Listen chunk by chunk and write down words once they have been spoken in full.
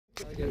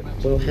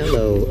Well,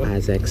 hello,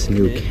 Isaac's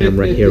new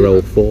camera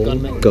hero 4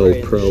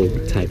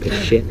 GoPro type of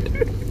shit.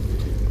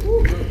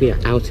 We are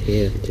out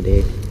here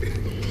today.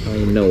 I don't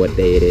even know what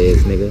day it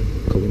is, nigga.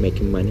 Cause we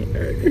making money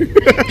early.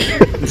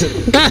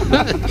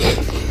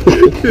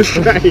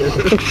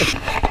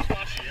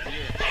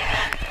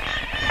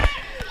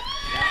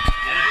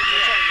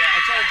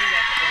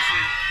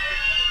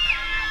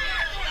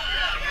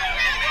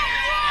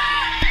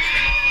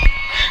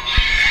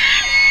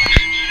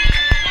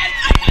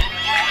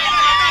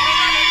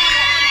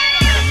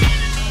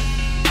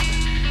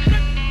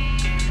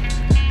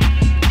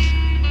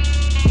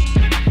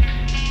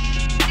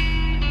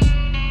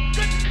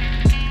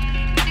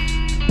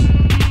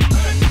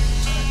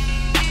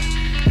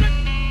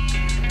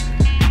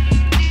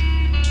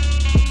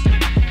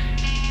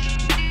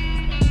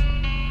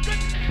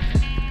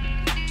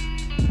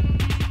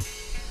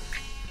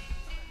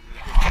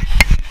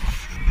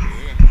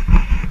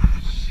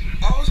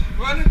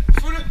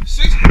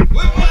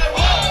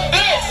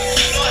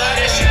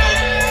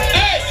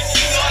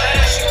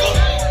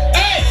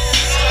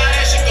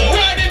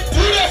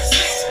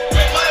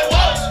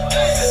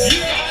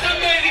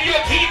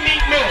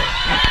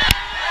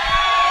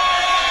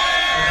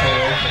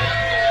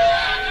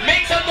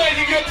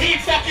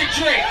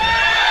 Drink.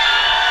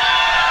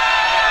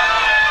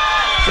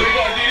 So we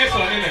gotta do this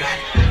one, innit?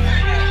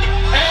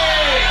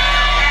 Hey!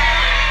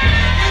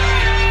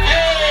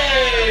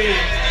 Hey!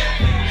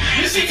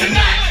 You see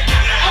tonight,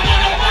 I'm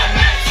on a one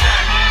night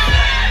stand.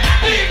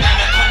 Big man,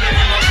 I'm coming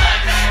from a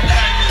back.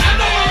 I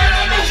know her and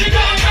I know she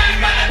got a bang,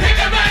 man. I take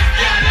a back,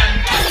 yeah,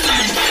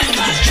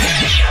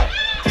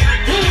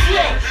 who's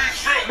real?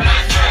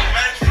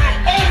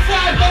 All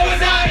 5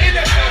 hours out in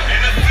the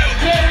field.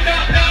 Grown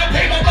up now,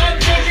 pay my bun,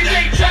 Georgie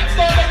J. Trap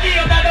star.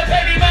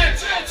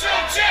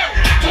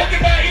 Talking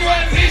about he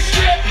runs his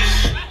shit.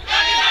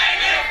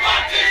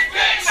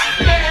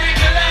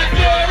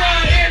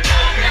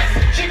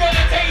 She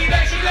gonna tell you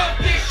that she loves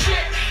this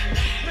shit.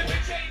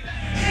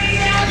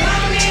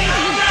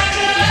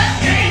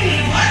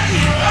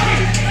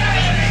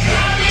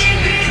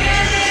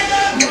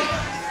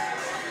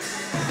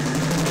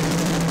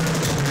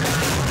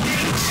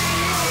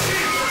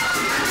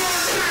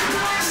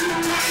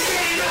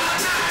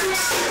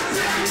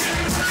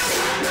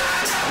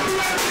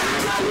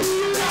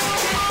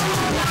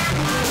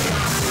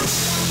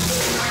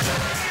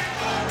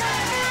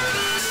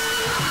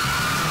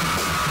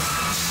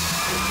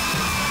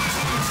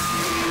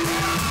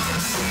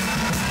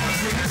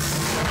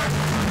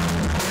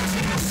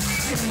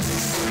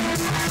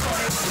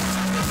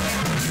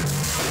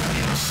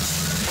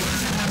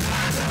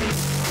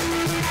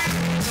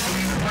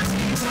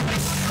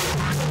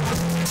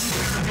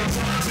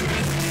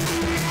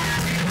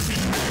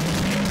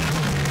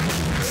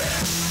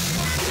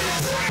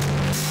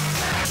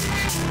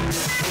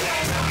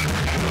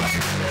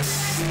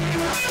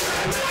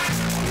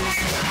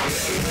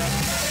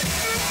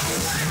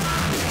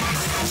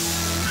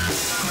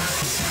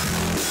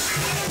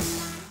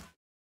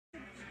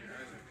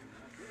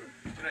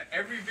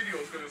 Every video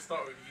is gonna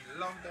start with you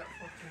love that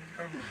fucking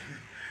camera.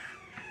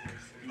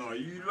 No,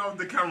 you love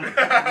the camera. You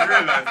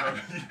realise that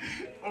you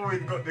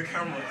always got the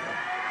camera. I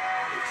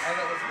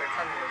know what's the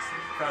camera.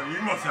 Fam,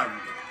 you must have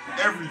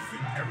everything.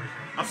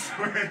 Everything. I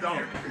swear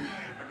down.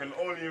 I can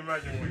only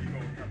imagine what you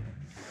got with camera.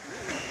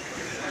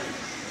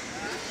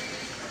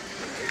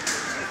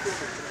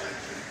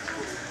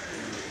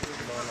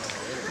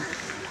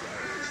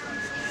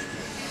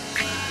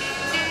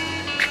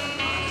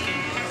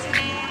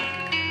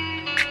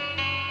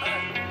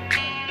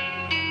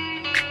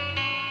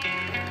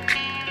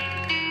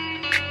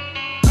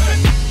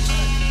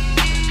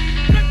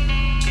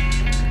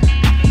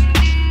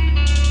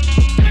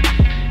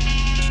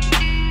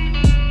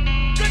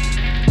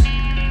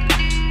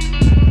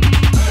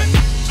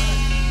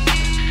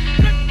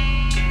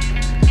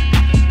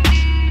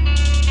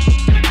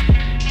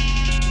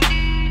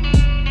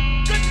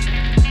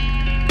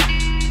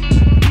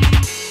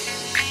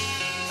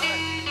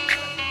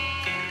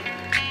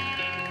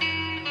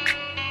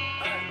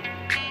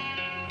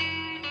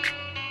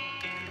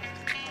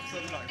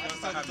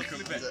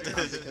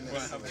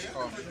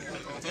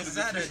 Is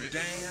that a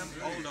damn?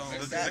 Hold on.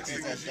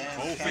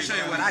 Let me show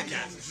you what I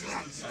got.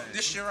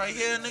 This shit right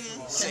here,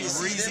 nigga. Say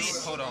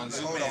Reezy. Hold on.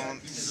 Hold on.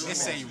 It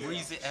say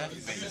Reezy F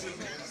baby.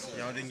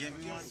 Y'all didn't get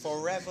me one?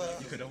 Forever.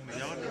 You could only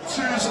y'all.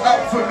 Choose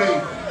up for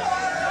me.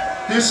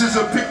 This is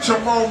a picture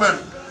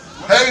moment.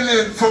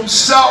 Hailing from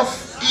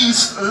South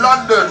East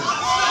London.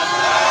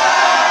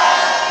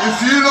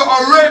 If you lot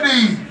are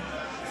ready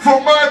for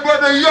my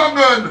brother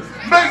Yungen,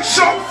 make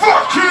some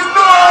fucking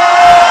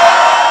noise!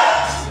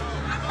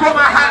 Got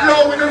my hat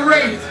low in the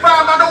rain.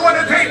 Fam, I don't want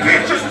to take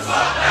pictures.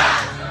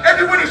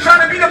 Everybody's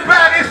trying to be the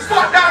baddest.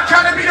 Fuck that,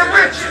 trying to be the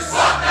richest.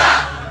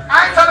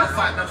 I ain't trying to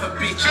fight nothing for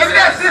bitches.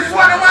 Unless it's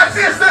one of my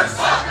sisters.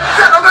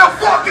 Set a little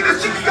fuck in the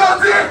chicken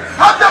goes in.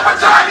 I'm done with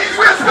Chinese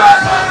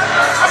whispers.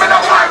 I'm in a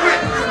white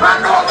whip.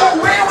 I know I'm going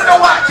away with no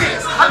white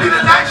chicks. I did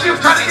a night shift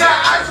trying to get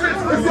ice cream.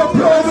 If you're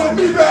proud of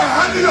me, man,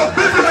 I need a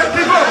business and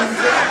give up.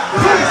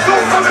 Please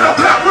don't come in a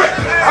black whip.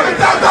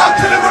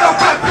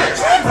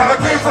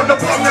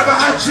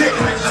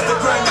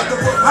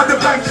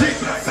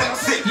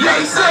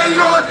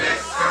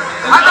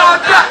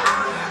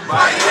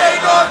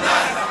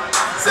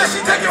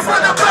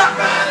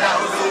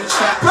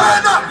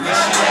 Burn up!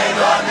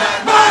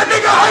 My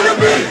nigga, how you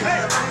be?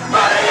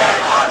 Money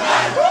ain't on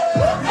that.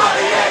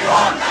 Money ain't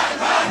on that.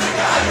 My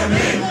nigga, how you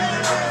be?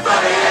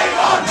 Money ain't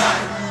on that.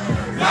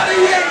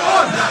 Money ain't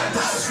on that.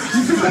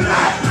 You see the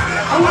night?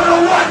 I want a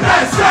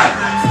one-night stand.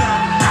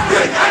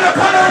 Big and a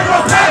color in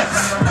my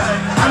pants.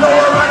 I know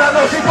her and I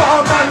know she got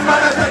a man.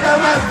 Man, I take a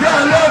man's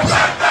girl. Look.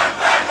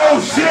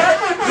 Oh shit.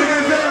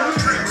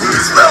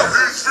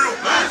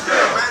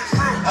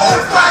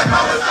 Old five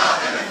hours out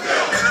in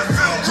the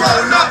field.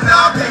 Grown up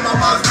now, pay my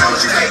mom's bill.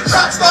 She ain't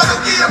trap star,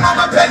 don't give your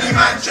mama penny,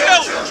 man.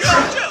 Chill.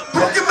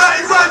 Broken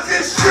Matty runs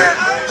this trip.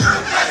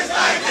 That is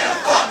like a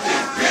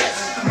fucking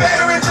bitch. Met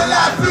her in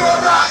July, flew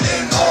her out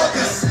in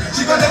August.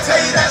 She gonna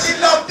tell you that she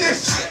loved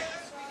this shit.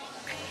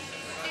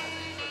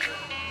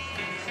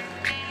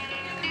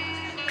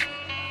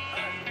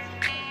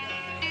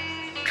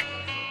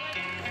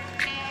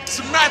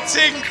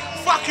 Smatting,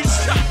 fucking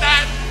shut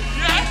that.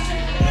 Yes.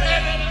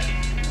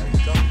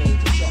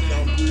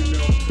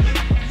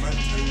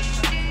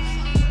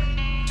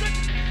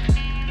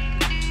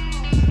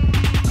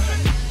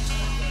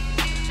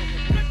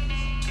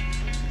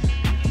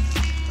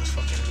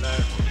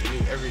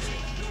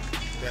 Everything.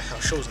 That's how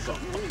shows got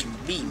fucking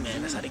beat,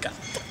 man. That's how they got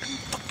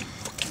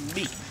fucking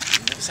beat.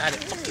 That's how they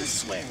fucking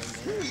swear.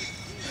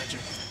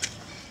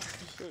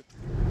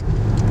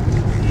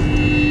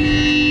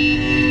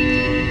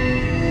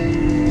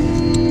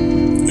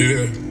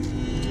 Yeah.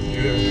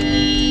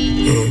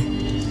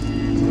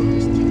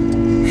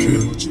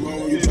 Feel what you want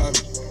when you pop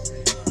it.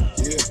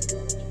 Yeah.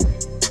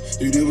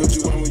 You do what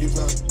you want when you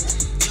pop it.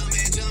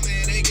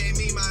 Jumpin', they gave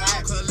me my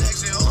own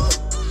collection.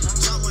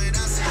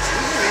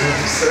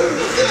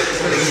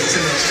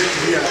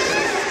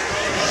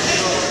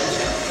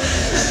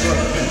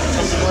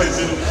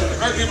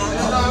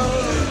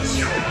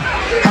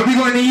 Have you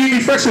got any uni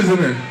freshers in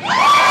there?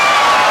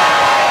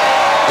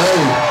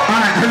 Oh.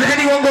 Alright, has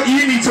anyone got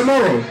uni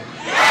tomorrow?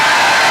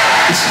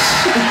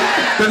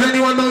 Does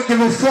anyone not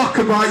give a fuck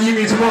about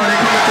uni tomorrow? They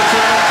come to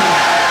Toronto.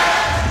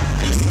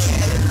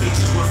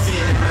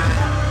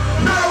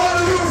 No, I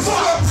don't give a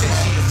fuck!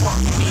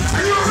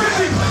 Are you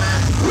ready?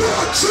 1,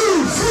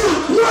 2,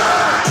 3, 1!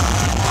 I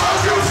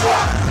don't give a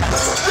fuck! I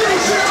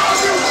don't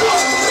give a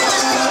fuck!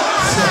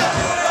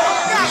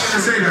 You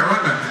shouldn't say that,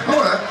 right now.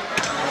 Alright.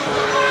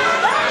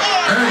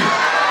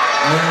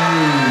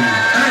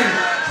 Hey!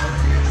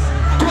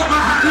 Got my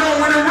hat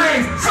low in the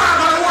rain. Five,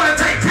 I don't wanna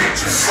take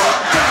pictures. Fuck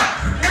that!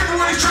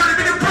 Everybody's trying to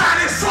be the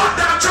baddest. Fuck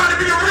that! I'm trying to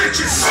be the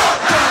richest. Fuck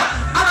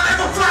that! I don't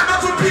ever find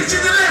out for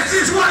bitches unless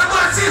it's one of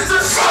my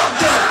sisters. Fuck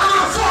that! I'm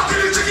gonna fuck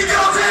in the chicken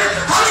girl's head.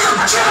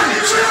 I'm trying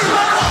to chill.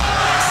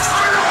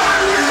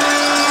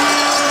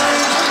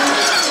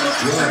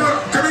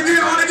 Can we do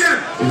it on again?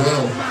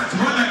 Well,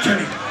 run that,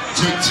 Kenny.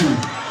 Take 2.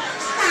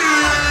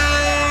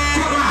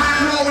 Got my hat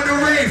low in the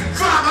rain.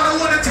 Five, I don't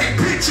wanna take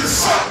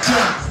pictures. Fuck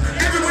that!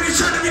 Everybody's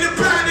trying to be the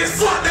baddest.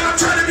 Fuck that! I'm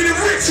trying to be the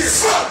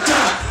richest. Fuck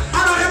that!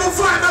 I don't ever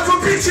find out for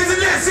bitches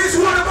unless it's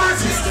one of my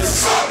sisters.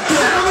 Fuck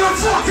that! I'm gonna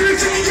fuck in the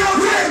chicken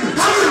girl's head.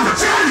 I'm gonna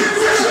try to get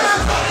rich.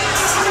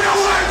 I'm in a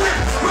white whip.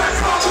 Red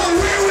cargo,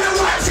 weird with a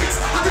white chicks.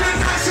 I'm in a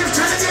night shift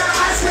trying to get an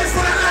ice cream,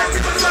 but I like to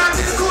go down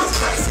to the coast.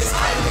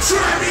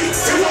 Try me,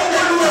 it won't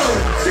one road.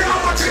 See how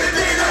much in the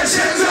day that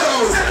shit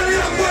low. Send them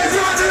young boys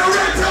on to the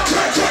red top.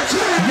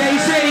 They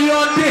say he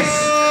on this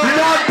and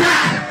on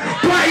that,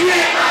 but he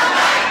ain't on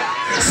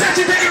that. Said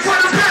you take it from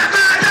the back,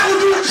 man, that will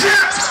do a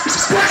chap.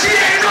 But he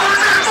ain't on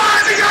that,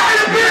 man, nigga, how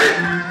you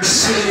been?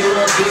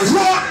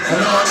 What?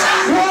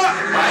 What?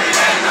 But he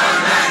ain't on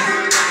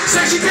that.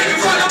 Said she take it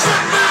from the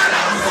back, man,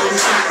 that will do a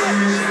chap.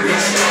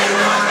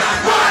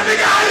 Man,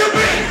 nigga, how you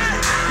been?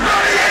 No,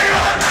 he ain't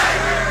on that.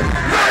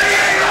 No, he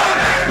ain't on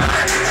that,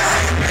 man, nigga, how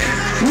you been?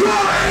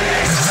 What?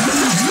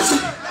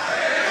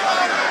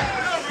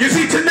 You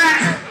see,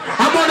 tonight,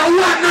 I'm on a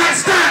one-night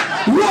stand.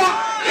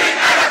 What?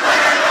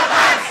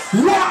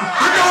 What?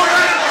 I know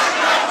that.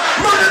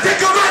 Mother, take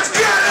a match,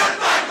 get up.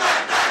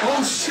 Oh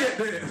shit,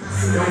 man.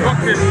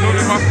 Okay,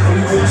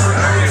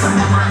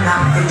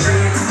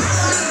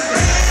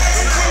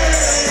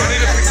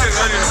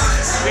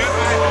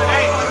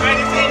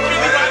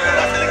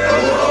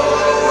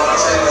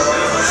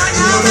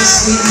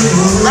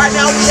 Right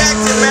now we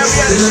active, man. We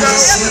at the show.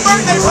 Happy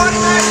birthday party,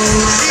 man.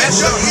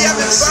 We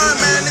having fun,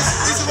 man.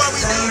 This is what we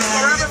do.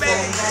 Forever,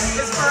 baby.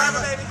 It's forever,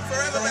 baby.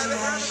 Forever, baby.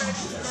 Forever,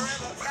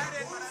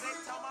 baby. Forever.